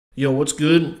Yo, what's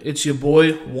good? It's your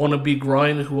boy, Wannabe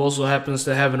Grind, who also happens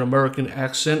to have an American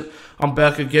accent. I'm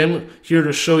back again, here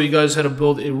to show you guys how to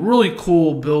build a really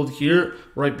cool build here,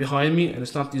 right behind me. And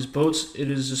it's not these boats,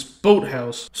 it is this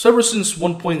boathouse. So ever since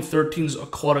 1.13's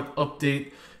aquatic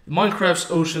update, Minecraft's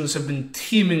oceans have been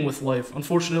teeming with life.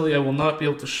 Unfortunately, I will not be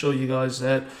able to show you guys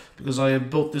that, because I have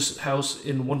built this house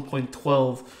in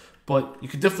 1.12. But you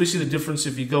can definitely see the difference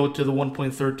if you go to the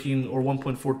 1.13 or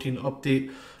 1.14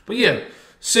 update. But yeah,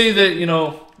 say that,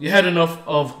 you had enough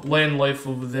of land life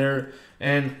over there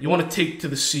and you want to take to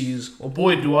the seas. Well,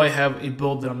 boy, do I have a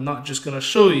build that I'm not just going to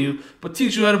show you, but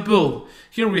teach you how to build.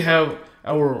 Here we have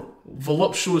our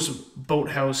voluptuous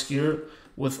boathouse here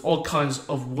with all kinds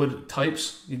of wood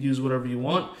types. You can use whatever you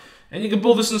want. And you can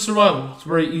build this in survival. It's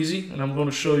very easy, and I'm going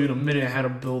to show you in a minute how to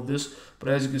build this. But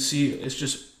as you can see, it's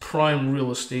just prime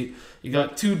real estate. You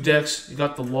got 2 decks, you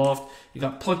got the loft, you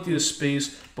got plenty of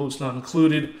space, boats not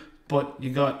included. But you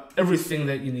got everything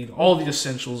that you need, all the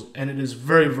essentials, and it is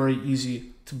very, very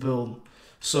easy to build.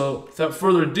 So without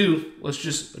further ado, let's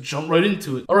just jump right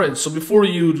into it. Alright, so before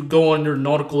you go on your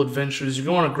nautical adventures, you're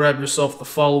going to want to grab yourself the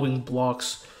following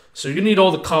blocks. So you're going to need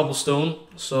all the cobblestone,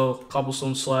 so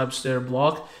cobblestone slab, stair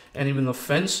block, and even the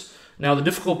fence. Now the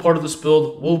difficult part of this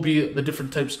build will be the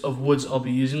different types of woods I'll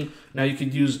be using. Now you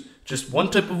could use just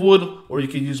one type of wood, or you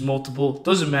could use multiple,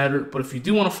 doesn't matter. But if you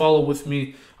do want to follow with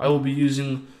me, I will be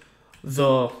using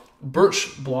the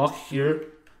birch block here,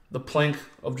 the plank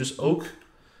of just oak,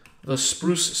 the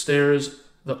spruce stairs,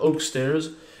 the oak stairs.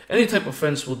 Any type of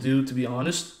fence will do, to be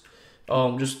honest.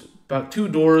 Just about 2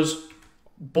 doors,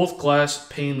 both glass,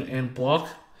 pane, and block.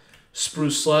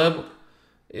 Spruce slab,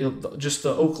 just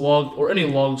the oak log, or any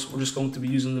logs. We're just going to be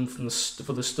using them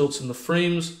for the stilts and the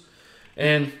frames,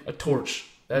 and a torch.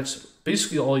 That's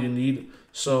basically all you need.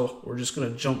 So we're just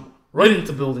going to jump right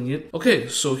into building it. Okay,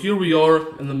 so here we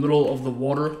are in the middle of the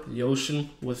water, the ocean,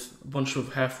 with a bunch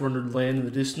of half-rendered land in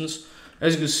the distance.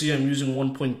 As you can see, I'm using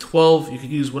 1.12. You can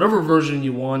use whatever version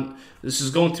you want. This is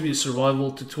going to be a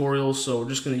survival tutorial, so we're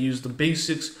just going to use the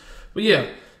basics. But yeah,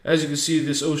 as you can see,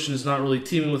 this ocean is not really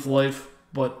teeming with life.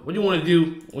 But what you want to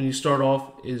do when you start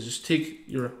off is just take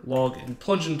your log and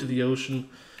plunge into the ocean.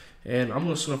 And I'm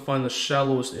just going to find the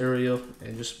shallowest area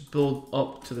and just build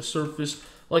up to the surface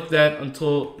like that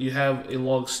until you have a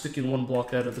log sticking 1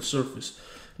 block out of the surface.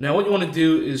 Now what you want to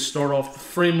do is start off the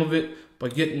frame of it by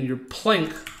getting your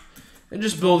plank and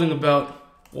just building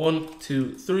about 1,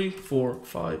 2, 3, 4,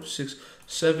 5, 6,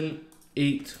 7,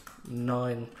 8,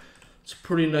 9. It's a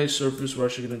pretty nice surface. We're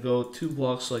actually going to go 2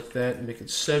 blocks like that and make it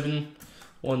 7.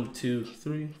 1, 2,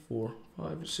 3, 4,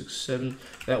 5, 6, 7.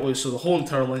 That way, so the whole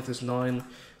entire length is 9.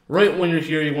 Right when you're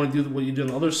here, you want to do what you do on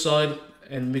the other side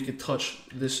and make it touch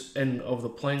this end of the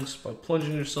planks by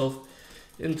plunging yourself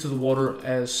into the water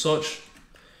as such.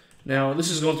 Now this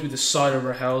is going to be the side of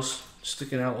our house,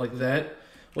 sticking out like that.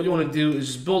 What you want to do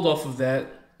is just build off of that,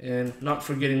 and not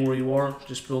forgetting where you are.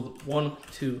 Just build 1,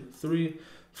 2, 3,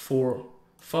 4,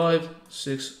 5,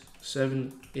 6,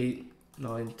 7, 8,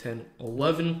 9, 10,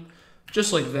 11.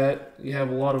 Just like that. You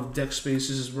have a lot of deck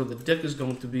spaces where the deck is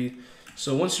going to be.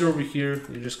 So once you're over here,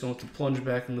 you're just going to plunge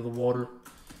back into the water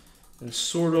and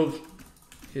sort of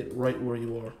hit right where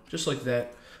you are, just like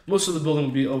that. Most of the building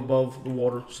will be above the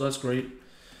water, so that's great.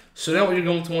 So now what you're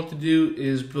going to want to do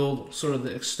is build sort of the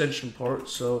extension part.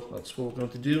 So that's what we're going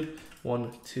to do.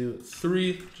 1, 2,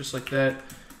 3, just like that.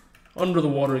 Under the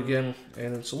water again,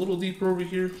 and it's a little deeper over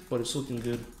here, but it's looking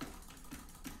good.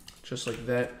 Just like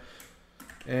that.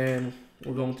 And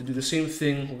we're going to do the same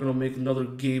thing. We're going to make another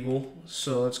gable.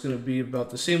 So that's going to be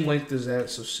about the same length as that,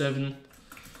 so 7.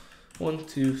 1,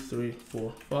 2, 3,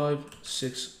 4, 5,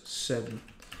 6, 7.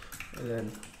 And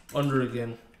then under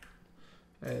again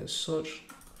as such.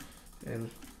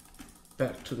 And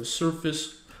back to the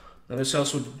surface. Now this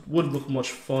house would look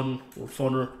much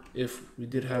funner if we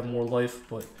did have more life,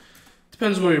 but it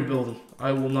depends where you're building.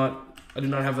 I do not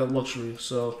have that luxury.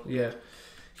 So yeah.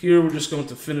 Here we're just going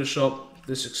to finish up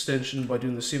this extension by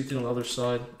doing the same thing on the other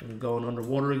side and going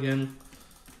underwater again.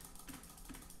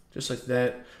 Just like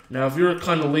that. Now, if you're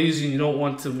kind of lazy and you don't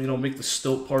want to, make the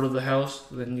stilt part of the house,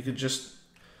 then you could just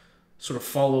sort of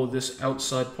follow this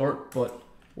outside part. But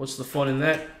what's the fun in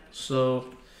that?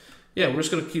 So, yeah, we're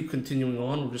just going to keep continuing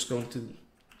on. We're just going to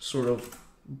sort of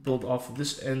build off of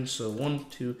this end. So 1,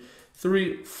 2,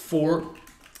 3, 4,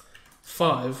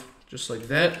 5, just like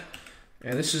that.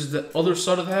 And this is the other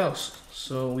side of the house.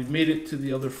 So we've made it to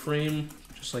the other frame,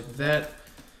 just like that.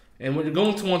 And what you're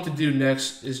going to want to do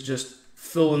next is just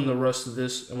fill in the rest of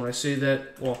this. And when I say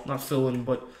that, well, not fill in,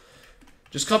 but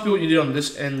just copy what you did on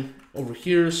this end over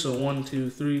here. So 1,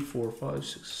 2, 3, 4, 5,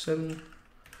 6, 7.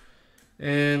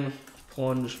 And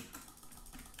plunge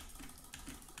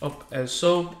up as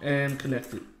so, and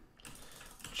connect it.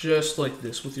 Just like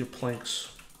this with your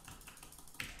planks.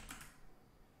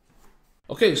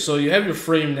 Okay, so you have your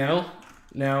frame now.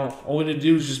 Now, all we need to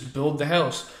do is just build the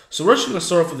house. So we're actually going to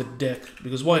start off with a deck,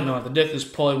 because why not? The deck is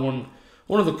probably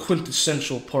one of the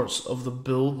quintessential parts of the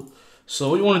build. So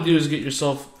what you want to do is get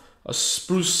yourself a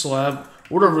spruce slab,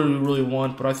 whatever you really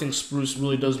want, but I think spruce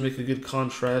really does make a good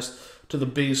contrast to the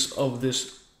base of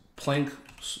this plank,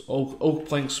 oak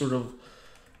plank sort of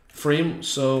frame.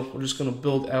 So we're just going to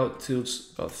build out to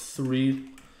it's about 3.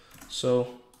 So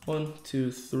 1,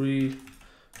 2, 3,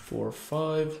 4,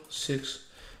 5, 6.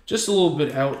 Just a little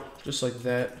bit out, just like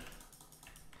that.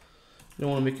 You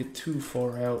don't want to make it too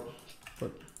far out,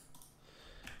 but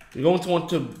you're going to want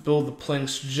to build the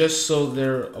planks just so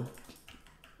they're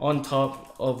on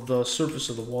top of the surface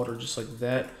of the water, just like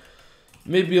that. It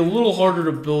may be a little harder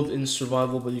to build in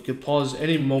survival, but you could pause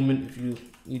any moment if you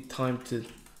need time to,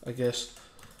 I guess,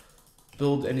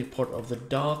 build any part of the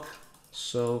dock.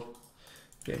 So,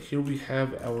 yeah, here we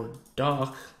have our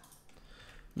dock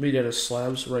made out of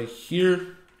slabs right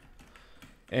here.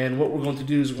 And what we're going to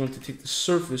do is we're going to take the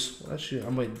surface. What actually I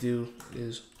might do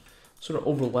is sort of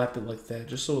overlap it like that,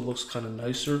 just so it looks kind of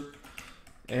nicer.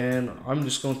 And I'm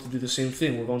just going to do the same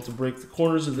thing. We're going to break the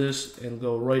corners of this and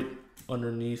go right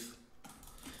underneath.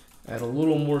 Add a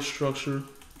little more structure.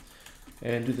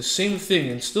 And do the same thing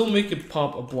and still make it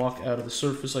pop a block out of the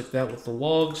surface like that with the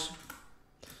logs.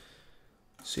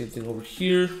 Same thing over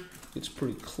here. It's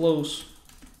pretty close.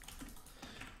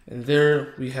 And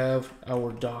there we have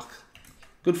our dock.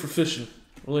 Good for fishing.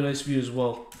 Really nice view as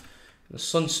well. The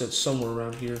sunset's somewhere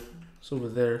around here. It's over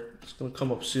there. It's going to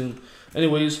come up soon.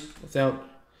 Anyways, without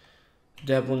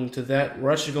dabbling into that,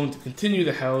 we're actually going to continue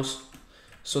the house.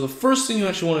 So the first thing you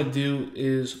actually want to do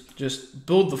is just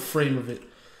build the frame of it.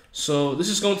 So this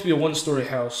is going to be a 1-story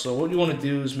house. So what you want to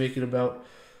do is make it about,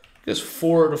 I guess,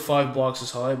 4 to 5 blocks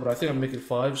is high, but I think I'm making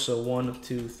 5. So 1,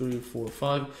 2, 3, 4,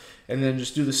 5. And then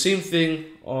just do the same thing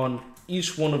on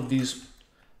each one of these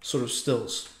sort of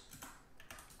stills.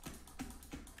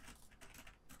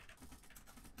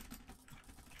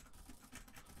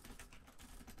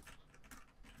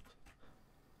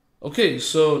 Okay,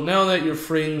 so now that your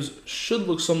frames should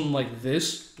look something like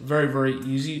this, very, very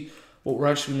easy. What we're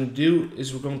actually going to do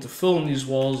is we're going to fill in these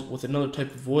walls with another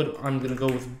type of wood. I'm going to go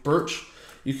with birch.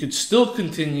 You could still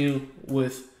continue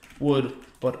with wood,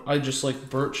 but I just like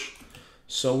birch.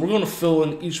 So we're going to fill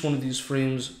in each one of these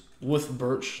frames with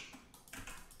birch.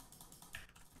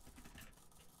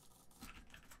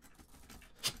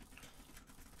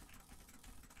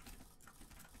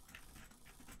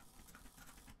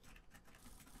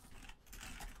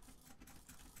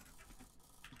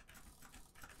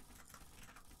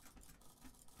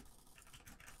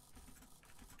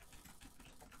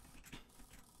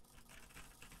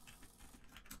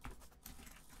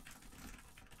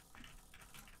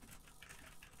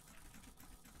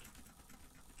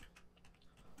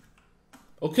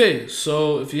 Okay,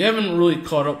 so if you haven't really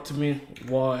caught up to me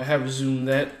while I have zoomed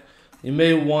that, you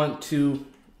may want to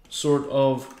sort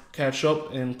of catch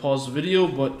up and pause the video,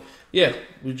 but yeah,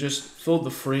 we just filled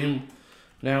the frame.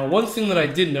 Now, one thing that I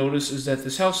did notice is that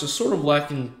this house is sort of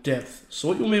lacking depth. So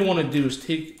what you may want to do is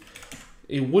take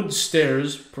a wood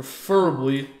stairs,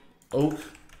 preferably oak,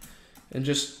 and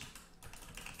just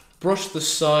brush the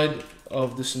side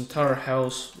of this entire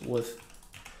house with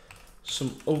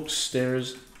some oak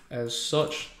stairs as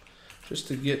such, just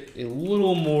to get a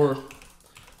little more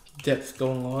depth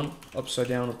going on, upside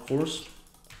down of course,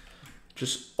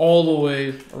 just all the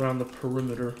way around the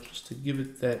perimeter, just to give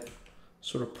it that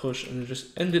sort of push, and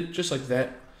just end it just like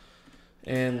that.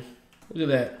 And look at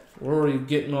that, we're already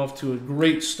getting off to a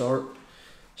great start.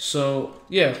 So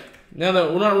yeah, now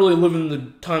that we're not really living in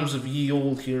the times of ye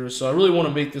old here, so I really want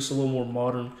to make this a little more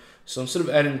modern. So instead of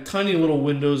adding tiny little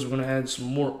windows, we're going to add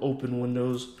some more open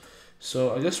windows.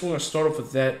 So I guess we're going to start off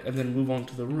with that and then move on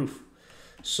to the roof.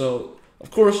 So,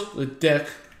 of course, the deck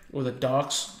or the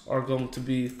docks are going to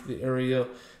be the area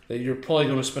that you're probably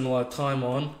going to spend a lot of time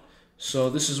on. So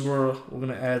this is where we're going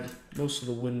to add most of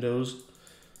the windows.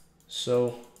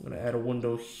 So I'm going to add a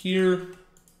window here,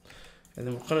 and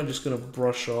then we're kind of just going to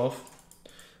brush off.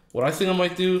 What I think I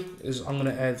might do is I'm going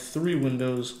to add 3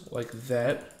 windows like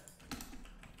that.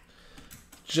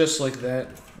 Just like that.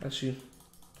 Actually,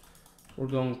 we're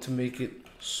going to make it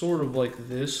sort of like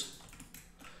this.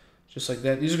 Just like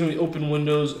that. These are going to be open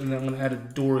windows, and then I'm going to add a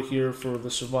door here for the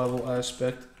survival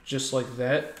aspect. Just like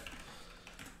that.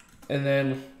 And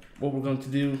then what we're going to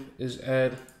do is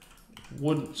add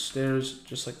wood stairs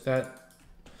just like that.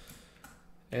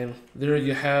 And there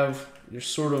you have your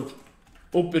sort of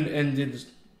open-ended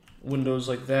windows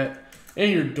like that,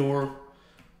 and your door.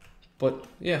 But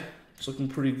yeah, it's looking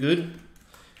pretty good.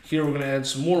 Here we're gonna add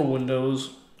some more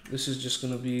windows. This is just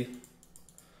gonna be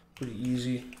pretty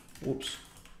easy. Whoops.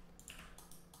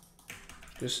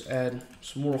 Just add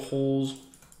some more holes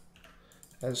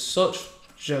as such,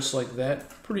 just like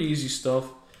that. Pretty easy stuff.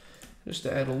 Just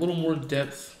to add a little more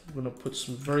depth, we're gonna put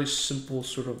some very simple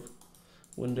sort of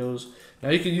windows. Now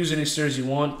you can use any stairs you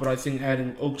want, but I think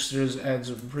adding oak stairs adds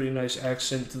a pretty nice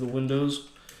accent to the windows.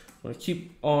 I'm gonna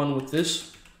keep on with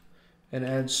this and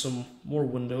add some more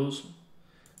windows.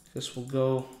 Guess we'll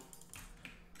go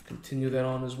continue that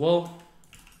on as well.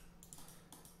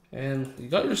 And you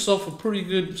got yourself a pretty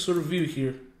good sort of view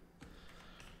here.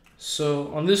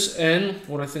 So on this end,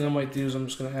 what I think I might do is I'm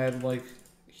just gonna add like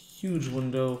a huge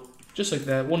window, just like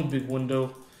that, one big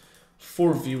window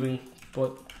for viewing,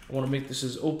 but I want to make this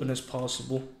as open as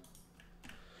possible.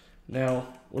 Now,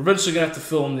 we're eventually gonna have to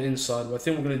fill in the inside, but I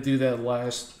think we're gonna do that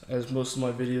last, as most of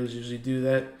my videos usually do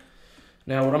that.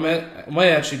 Now, what I might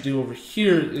actually do over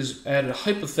here is add a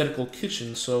hypothetical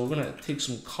kitchen. So we're gonna take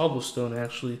some cobblestone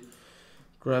actually.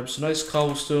 Grab some nice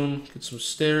cobblestone, get some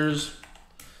stairs,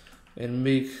 and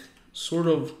make sort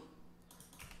of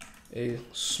a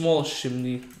small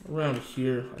chimney around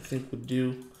here. I think would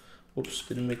do. Whoops,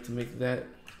 didn't meant to make that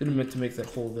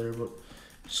hole there, but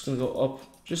just gonna go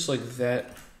up just like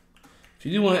that. If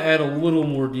you do want to add a little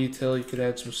more detail, you could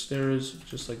add some stairs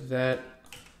just like that,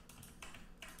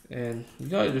 and you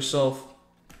got yourself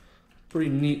a pretty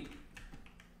neat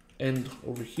end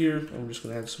over here. I'm just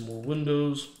gonna add some more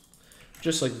windows.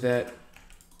 Just like that.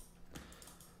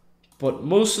 But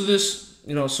most of this,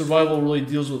 you know, survival really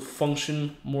deals with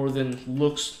function more than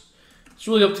looks. It's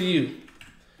really up to you.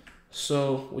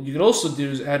 So what you can also do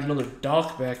is add another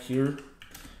dock back here.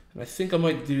 And I think I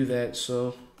might do that.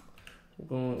 So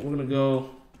we're gonna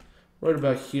go right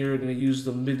about here. We're gonna use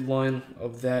the midline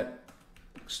of that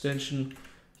extension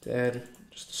to add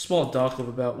just a small dock of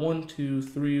about 1, 2,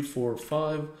 3, 4,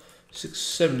 5, 6,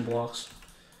 7 blocks.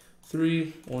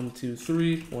 3, 1, 2,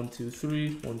 3, 1, 2,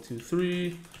 3, 1, 2,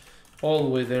 3, all the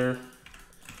way there.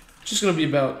 Just gonna be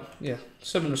about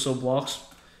 7 or so blocks.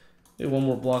 Maybe one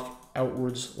more block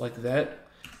outwards like that,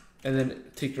 and then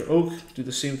take your oak. Do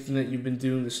the same thing that you've been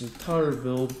doing this entire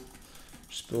build.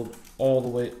 Just build all the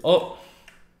way up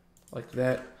like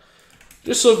that.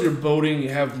 Just so if you're boating, you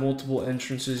have multiple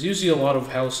entrances. Usually, a lot of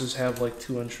houses have like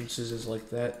 2 entrances like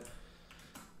that.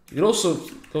 You can also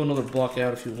go another block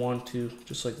out if you want to,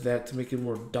 just like that, to make it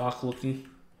more dock looking.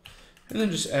 And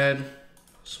then just add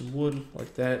some wood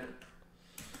like that.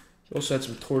 You also add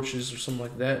some torches or something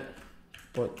like that.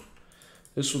 But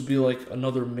this would be like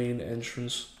another main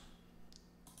entrance.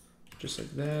 Just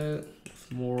like that,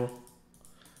 with more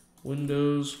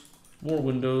windows.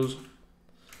 There's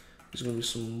gonna be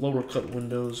some lower cut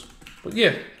windows. But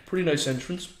yeah, pretty nice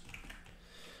entrance.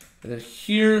 And then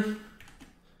here,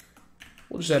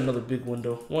 we'll just add another big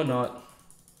window. Why not?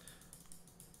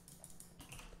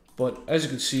 But as you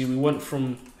can see, we went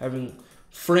from having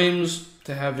frames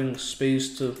to having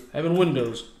space to having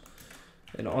windows.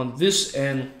 And on this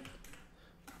end,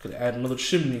 we could add another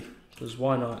chimney, because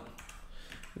why not?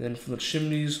 And then from the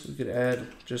chimneys, we could add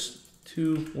just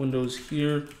 2 windows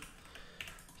here,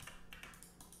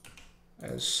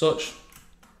 as such,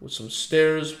 with some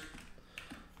stairs.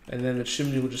 And then the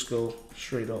chimney would just go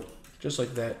straight up, just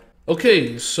like that.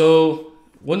 Okay, so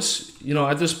once,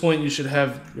 at this point you should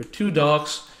have your 2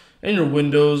 docks and your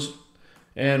windows,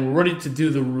 and we're ready to do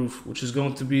the roof, which is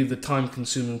going to be the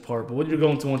time-consuming part. But what you're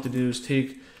going to want to do is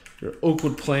take your oak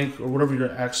wood plank, or whatever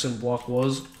your accent block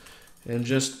was, and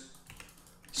just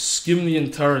skim the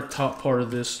entire top part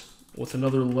of this with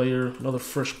another layer, another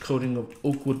fresh coating of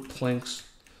oak wood planks.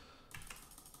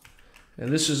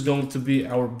 And this is going to be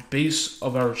our base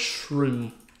of our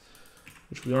trim,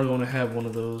 which we are going to have one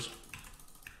of those.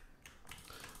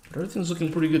 But everything's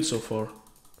looking pretty good so far.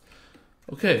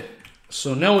 Okay,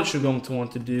 so now what you're going to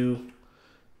want to do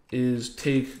is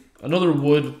take another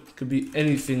wood. Could be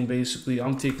anything basically.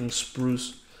 I'm taking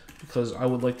spruce because I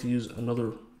would like to use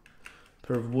another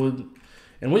pair of wood.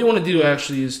 And what you want to do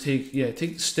actually is take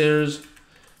the stairs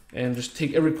and just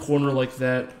take every corner like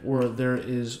that where there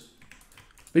is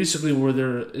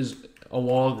a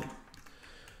log.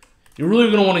 You're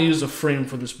really going to want to use a frame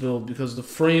for this build, because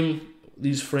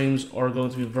these frames are going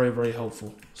to be very, very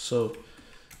helpful. So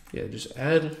yeah, just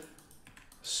add a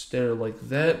stair like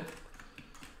that.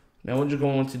 Now what you're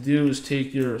going to do is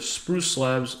take your spruce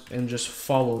slabs and just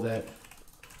follow that.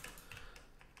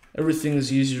 Everything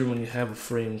is easier when you have a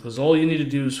frame, because all you need to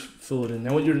do is fill it in.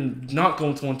 Now what you're not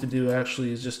going to want to do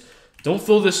actually is just Don't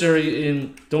fill this area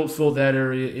in, don't fill that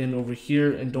area in over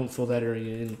here, and don't fill that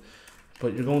area in.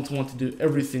 But you're going to want to do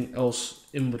everything else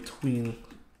in between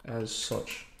as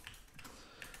such.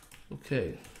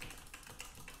 Okay.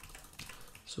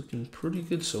 It's looking pretty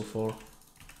good so far.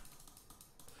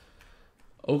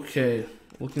 Okay,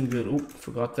 looking good. Oh,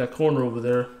 forgot that corner over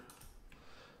there.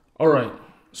 Alright,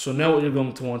 so now what you're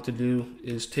going to want to do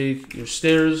is take your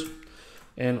stairs,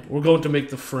 and we're going to make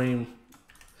the frame.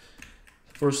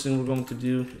 First thing we're going to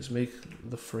do is make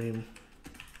the frame.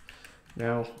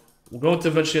 Now, we're going to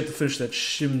eventually have to finish that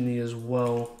chimney as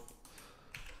well,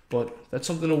 but that's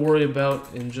something to worry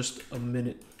about in just a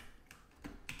minute.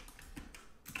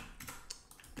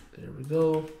 There we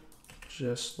go,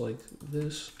 just like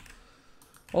this,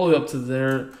 all the way up to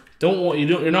there.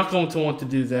 You're not going to want to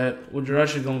do that. What you're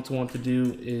actually going to want to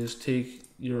do is take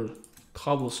your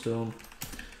cobblestone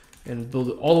and build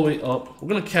it all the way up. We're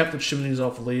gonna cap the chimneys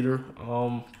off later,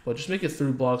 but just make it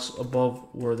 3 blocks above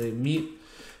where they meet.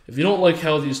 If you don't like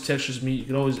how these textures meet, you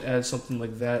can always add something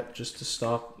like that just to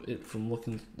stop it from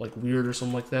looking like weird or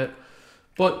something like that.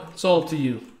 But it's all up to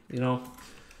you, you know.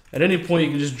 At any point, you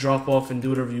can just drop off and do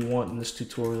whatever you want in this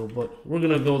tutorial, but we're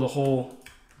gonna go the whole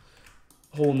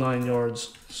 9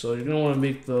 yards. So you're gonna want to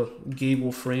make the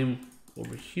gable frame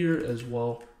over here as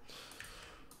well,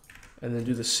 and then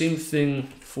do the same thing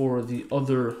for the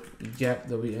other gap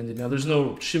that we ended. Now there's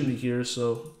no chimney here,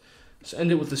 so just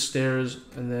end it with the stairs,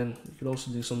 and then you could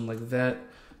also do something like that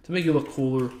to make it look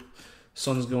cooler.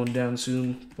 Sun's going down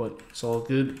soon, but it's all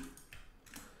good.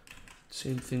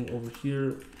 Same thing over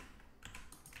here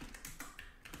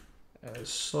as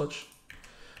such.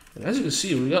 And as you can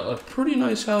see, we got a pretty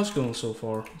nice house going so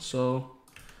far. So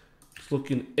it's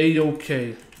looking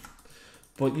a-okay.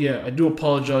 But yeah, I do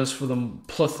apologize for the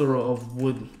plethora of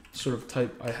wood sort of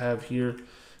type I have here.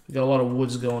 We got a lot of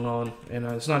woods going on, and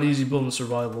it's not easy building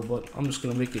survival, but I'm just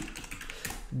going to make it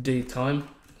daytime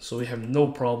so we have no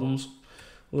problems.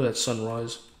 Look at that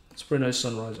sunrise. It's a pretty nice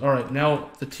sunrise. Alright,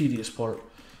 now the tedious part.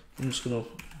 I'm just going to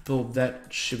build that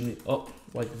chimney up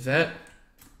like that.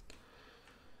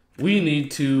 We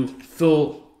need to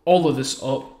fill all of this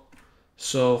up,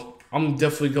 so I'm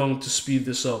definitely going to speed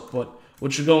this up, but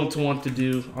what you're going to want to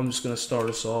do, I'm just going to start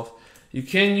us off. You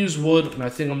can use wood, and I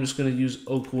think I'm just going to use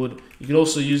oak wood. You can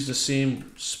also use the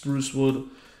same spruce wood.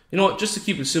 You know what, just to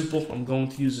keep it simple, I'm going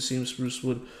to use the same spruce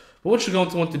wood. But what you're going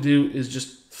to want to do is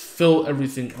just fill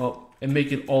everything up and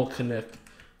make it all connect.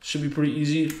 Should be pretty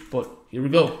easy, but here we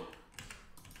go.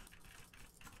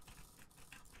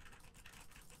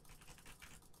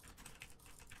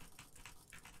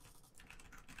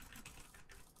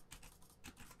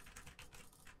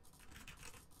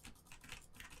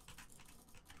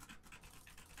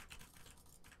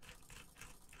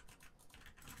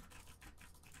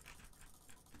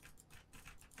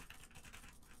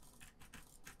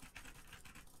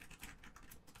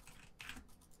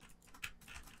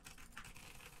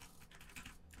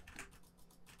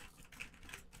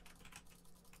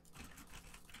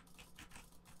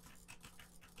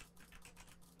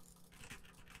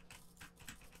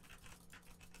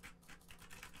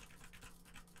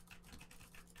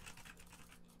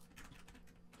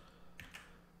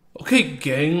 Okay,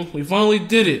 gang, we finally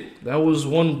did it. That was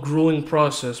one grueling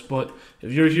process, but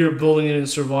if you're here building it in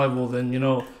survival, then, you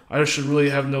know, I should really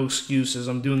have no excuses.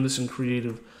 I'm doing this in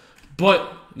creative.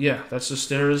 But, yeah, that's the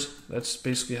stairs. That's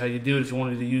basically how you do it. If you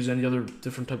wanted to use any other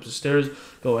different types of stairs,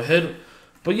 go ahead.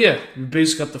 But, yeah, you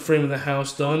basically got the frame of the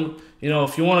house done. You know,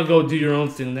 if you want to go do your own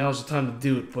thing, now's the time to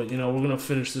do it. But, you know, we're going to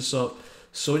finish this up.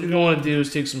 So what you're going to want to do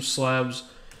is take some slabs.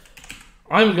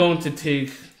 I'm going to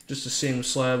take just the same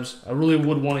slabs. I really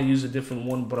would want to use a different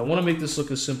one, but I want to make this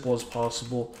look as simple as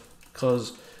possible,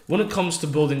 because when it comes to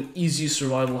building easy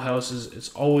survival houses, it's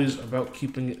always about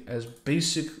keeping it as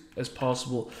basic as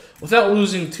possible without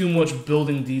losing too much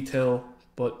building detail.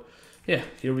 But yeah,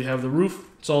 here we have the roof.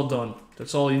 It's all done.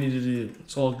 That's all you need to do.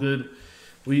 It's all good.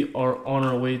 We are on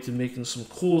our way to making some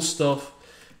cool stuff.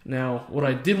 Now, what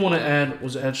I did want to add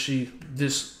was actually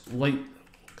this light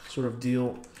sort of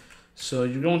deal. So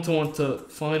you're going to want to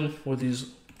find where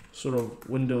these sort of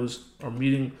windows are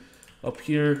meeting up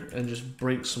here and just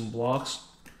break some blocks.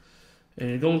 And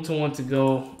you're going to want to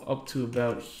go up to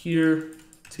about here,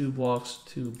 2 blocks,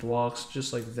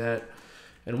 just like that.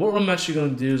 And what I'm actually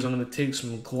going to do is I'm going to take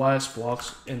some glass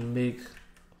blocks and make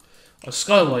a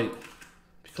skylight,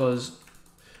 because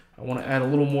I want to add a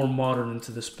little more modern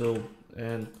into this build.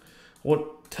 And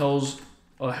what tells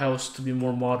a house to be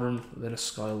more modern than a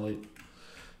skylight?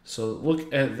 So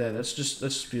look at that. That's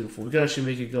just beautiful. We can actually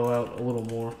make it go out a little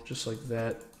more, just like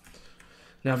that.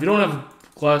 Now, if you don't have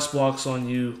glass blocks on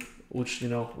you, which, you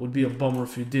know, would be a bummer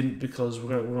if you didn't, because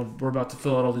we're about to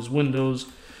fill out all these windows.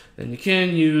 And you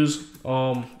can use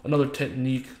another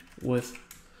technique with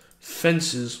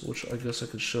fences, which I guess I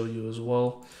could show you as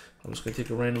well. I'm just going to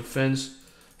take a random fence,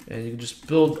 and you can just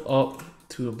build up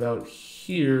to about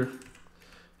here,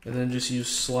 and then just use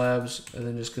slabs, and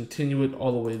then just continue it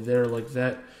all the way there like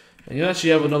that. And you actually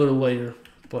have another layer,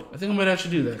 but I think I might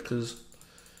actually do that, because it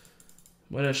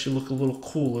might actually look a little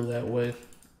cooler that way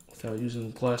without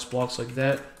using glass blocks like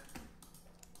that.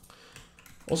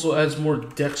 Also adds more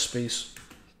deck space,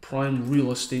 prime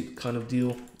real estate kind of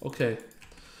deal. Okay,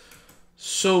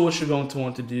 so what you're going to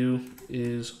want to do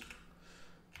is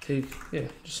take,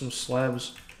 just some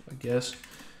slabs, I guess.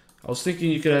 I was thinking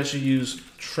you could actually use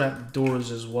trap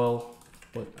doors as well,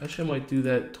 but actually I might do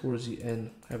that towards the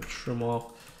end. Have it trim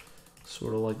off,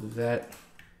 sort of like that.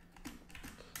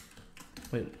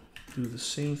 Might do the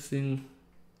same thing,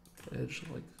 edge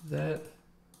like that.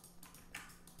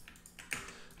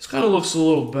 This kind of looks a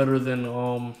little better than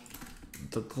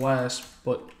the glass,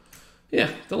 but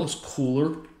yeah, that looks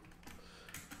cooler.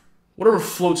 Whatever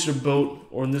floats your boat,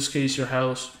 or in this case your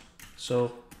house.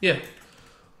 So yeah,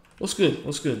 looks good,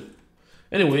 looks good.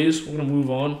 Anyways, we're gonna move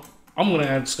on. I'm gonna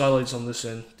add skylights on this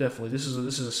end, definitely. This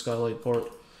is a skylight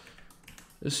part.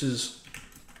 This is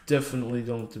definitely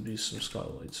going to be some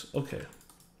skylights. Okay,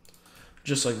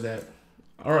 just like that.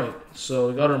 All right, so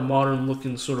we got our modern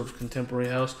looking sort of contemporary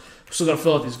house. We still gotta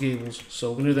fill out these gables, so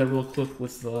we're gonna do that real quick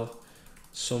with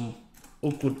some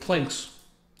oak wood planks,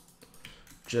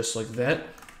 just like that.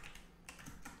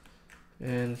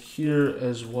 And here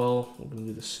as well, we're gonna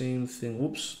do the same thing.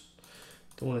 Whoops,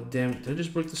 don't want to damage. Did I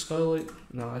just break the skylight?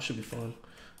 No, I should be fine.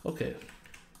 Okay.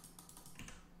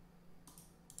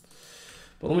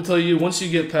 But let me tell you, once you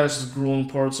get past the grueling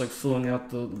parts, like filling out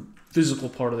the physical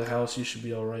part of the house, you should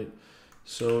be all right.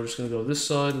 So we're just gonna go this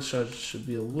side. This side should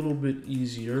be a little bit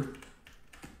easier.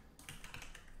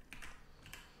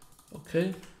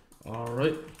 Okay. All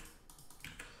right.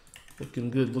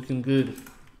 Looking good. Looking good.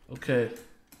 Okay.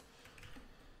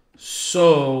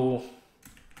 So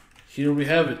here we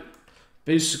have it.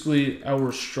 Basically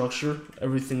our structure,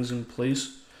 everything's in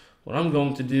place. What I'm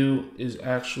going to do is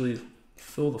actually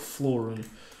fill the floor in.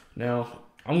 Now,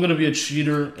 I'm going to be a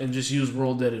cheater and just use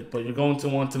world edit, but you're going to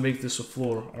want to make this a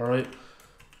floor, alright?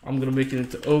 I'm going to make it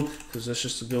into oak because that's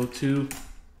just a go-to.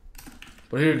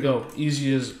 But here you go,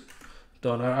 easy as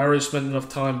done. I already spent enough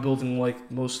time building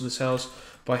like most of this house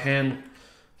by hand.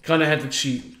 Kind of had to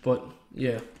cheat, but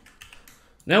yeah.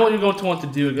 Now what you're going to want to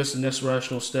do, I guess the next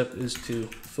rational step is to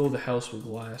fill the house with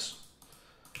glass.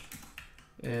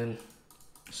 And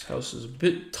this house is a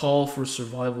bit tall for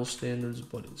survival standards,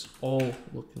 but it's all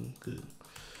looking good.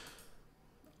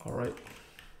 Alright.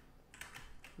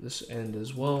 This end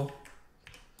as well.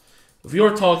 If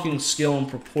you're talking scale and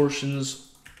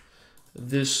proportions,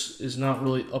 this is not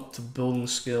really up to building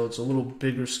scale. It's a little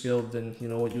bigger scale than, you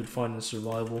know, what you would find in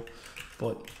survival.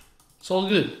 But it's all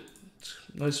good. It's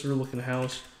a nicer looking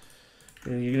house.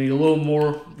 And you're going to get a little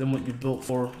more than what you built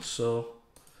for, so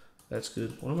that's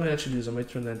good. What I might actually do is I might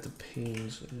turn that into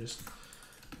panes and just,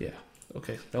 yeah,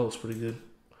 okay, that looks pretty good.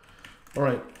 All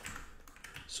right,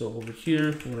 so over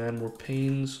here, I'm going to add more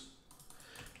panes.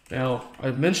 Now,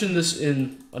 I mentioned this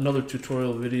in another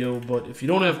tutorial video, but if you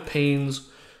don't have panes,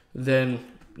 then,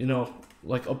 you know,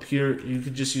 like up here, you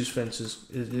could just use fences.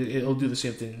 It'll do the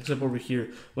same thing, except over here,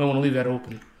 you might want to leave that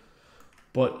open.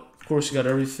 But, of course, you got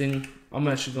everything. I'm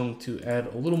actually going to add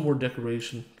a little more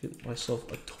decoration. Get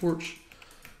myself a torch.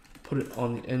 Put it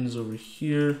on the ends over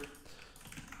here.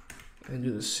 And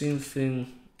do the same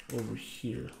thing over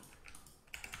here.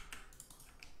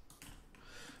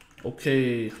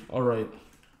 Okay, alright.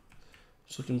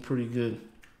 It's looking pretty good.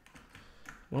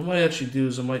 What I might actually do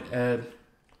is I might add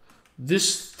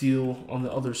this steel on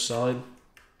the other side.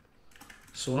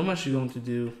 So what I'm actually going to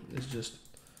do is just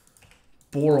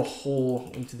bore a hole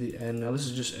into the end. Now this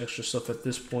is just extra stuff at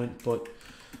this point, but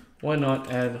why not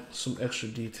add some extra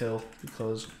detail,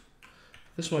 because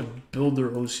this my builder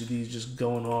OCD is just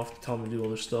going off to tell me to do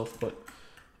other stuff. But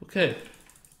okay,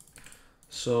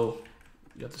 so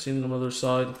you got the same thing on the other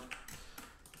side.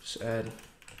 Just add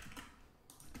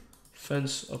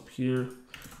fence up here.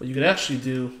 What you could actually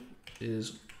do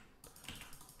is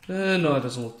no, that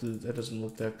doesn't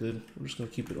look that good. We're just gonna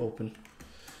keep it open.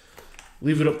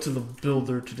 Leave it up to the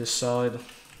builder to decide.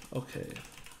 Okay.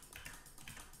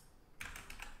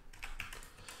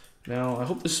 Now, I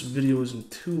hope this video isn't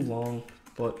too long,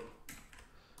 but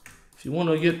if you want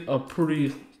to get a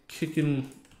pretty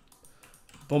kicking,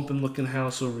 bumping looking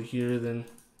house over here, then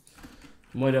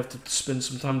you might have to spend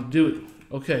some time to do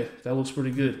it. Okay, that looks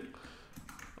pretty good.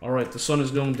 Alright, the sun is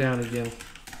going down again.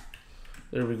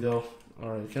 There we go.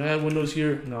 Alright, can I add windows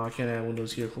here? No, I can't add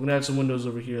windows here. We're going to add some windows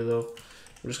over here, though.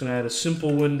 We're just going to add a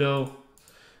simple window.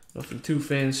 Nothing too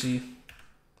fancy.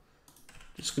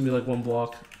 Just going to be like one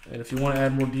block. And if you want to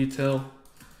add more detail,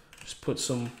 just put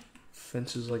some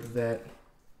fences like that.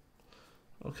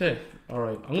 Okay,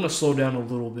 alright. I'm going to slow down a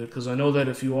little bit because I know that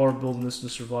if you are building this in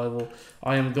survival,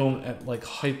 I am going at like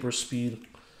hyper speed.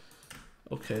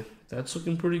 Okay, that's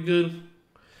looking pretty good.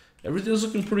 Everything's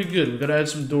looking pretty good. We gotta add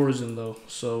some doors in though.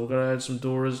 So we gotta add some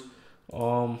doors.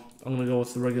 I'm gonna go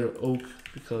with the regular oak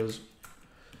because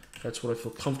that's what I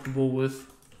feel comfortable with.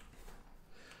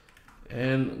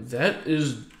 And that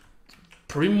is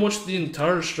pretty much the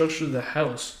entire structure of the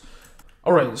house.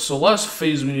 Alright, so last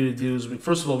phase we need to do is,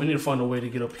 first of all, we need to find a way to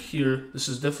get up here. This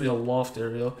is definitely a loft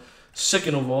area.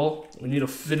 Second of all, we need to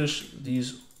finish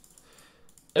these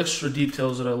extra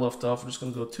details that I left off. We're just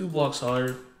gonna go 2 blocks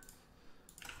higher.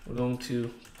 We're going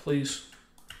to place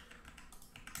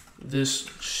this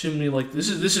chimney like this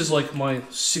is like my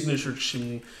signature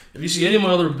chimney. If you see any of my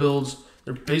other builds,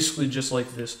 they're basically just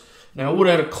like this. Now I would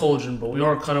add a cauldron, but we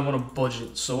are kind of on a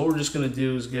budget. So what we're just gonna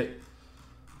do is get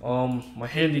my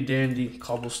handy dandy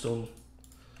cobblestone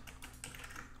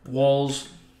walls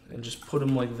and just put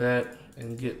them like that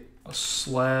and get a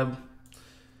slab,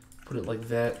 put it like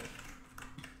that,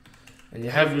 and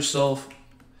you have yourself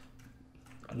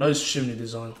a nice chimney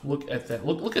design. Look at that.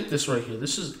 Look at this right here.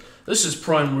 This is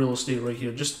prime real estate right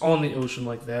here, just on the ocean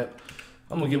like that.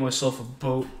 I'm gonna get myself a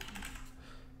boat.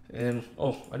 And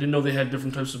oh, I didn't know they had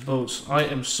different types of boats. I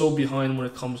am so behind when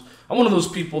it comes. I'm one of those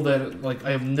people that like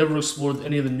I have never explored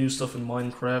any of the new stuff in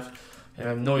Minecraft, and I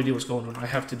have no idea what's going on. I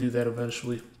have to do that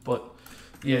eventually. But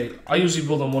yeah, I usually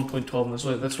build on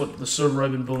 1.12, and that's what the server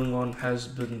I've been building on has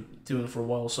been doing for a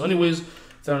while. So anyways,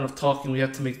 without enough talking, we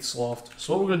have to make this loft.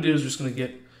 So what we're gonna do is we're just gonna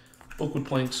get oak wood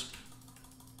planks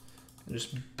and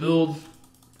just build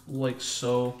like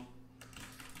so,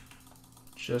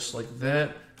 just like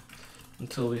that,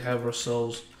 until we have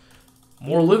ourselves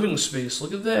more living space.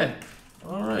 Look at that.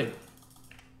 All right.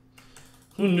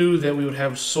 Who knew that we would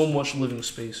have so much living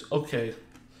space? Okay.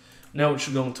 Now what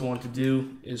you're going to want to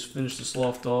do is finish this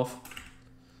loft off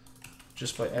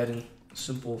just by adding a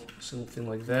simple thing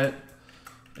like that.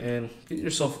 And get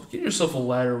yourself a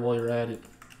ladder while you're at it.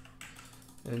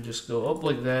 And just go up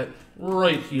like that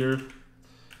right here.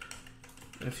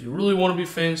 And if you really want to be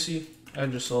fancy,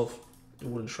 add yourself a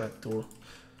wooden trapdoor.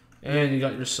 And you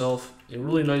got yourself a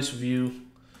really nice view.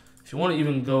 If you want to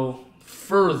even go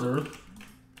further,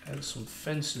 add some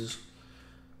fences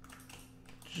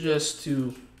just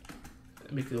to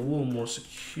make it a little more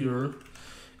secure.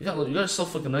 You got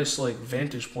yourself like a nice like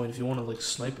vantage point if you want to like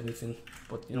snipe anything.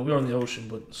 But you know, we are in the ocean,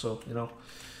 but so you know.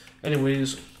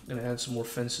 Anyways, I'm gonna add some more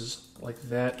fences like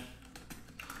that.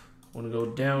 I'm gonna go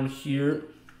down here.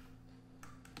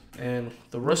 And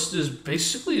the rest is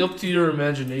basically up to your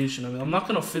imagination. I mean, I'm not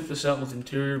going to fit this out with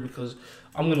interior because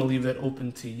I'm going to leave that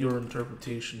open to your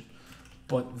interpretation.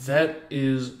 But that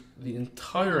is the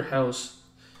entire house,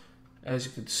 as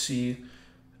you can see.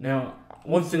 Now,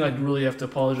 one thing I really have to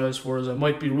apologize for is I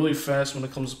might be really fast when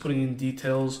it comes to putting in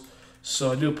details.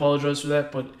 So I do apologize for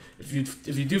that. But if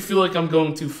you do feel like I'm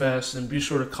going too fast, then be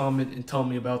sure to comment and tell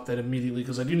me about that immediately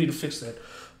because I do need to fix that.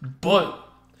 But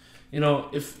you know,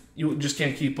 if you just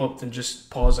can't keep up, then just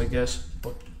pause, I guess.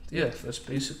 But yeah, that's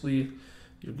basically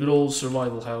your good old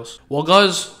survival house. Well,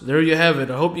 guys, there you have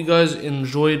it. I hope you guys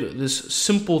enjoyed this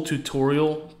simple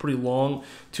tutorial, pretty long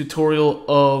tutorial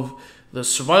of the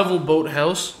survival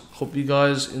boathouse. Hope you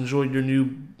guys enjoyed your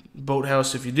new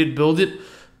boathouse if you did build it.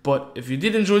 But if you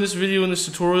did enjoy this video and this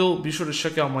tutorial, be sure to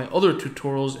check out my other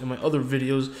tutorials and my other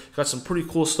videos. Got some pretty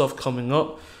cool stuff coming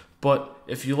up. But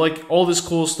if you like all this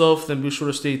cool stuff, then be sure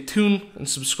to stay tuned and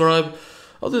subscribe.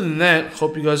 Other than that,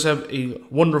 hope you guys have a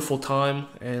wonderful time,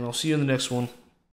 and I'll see you in the next one.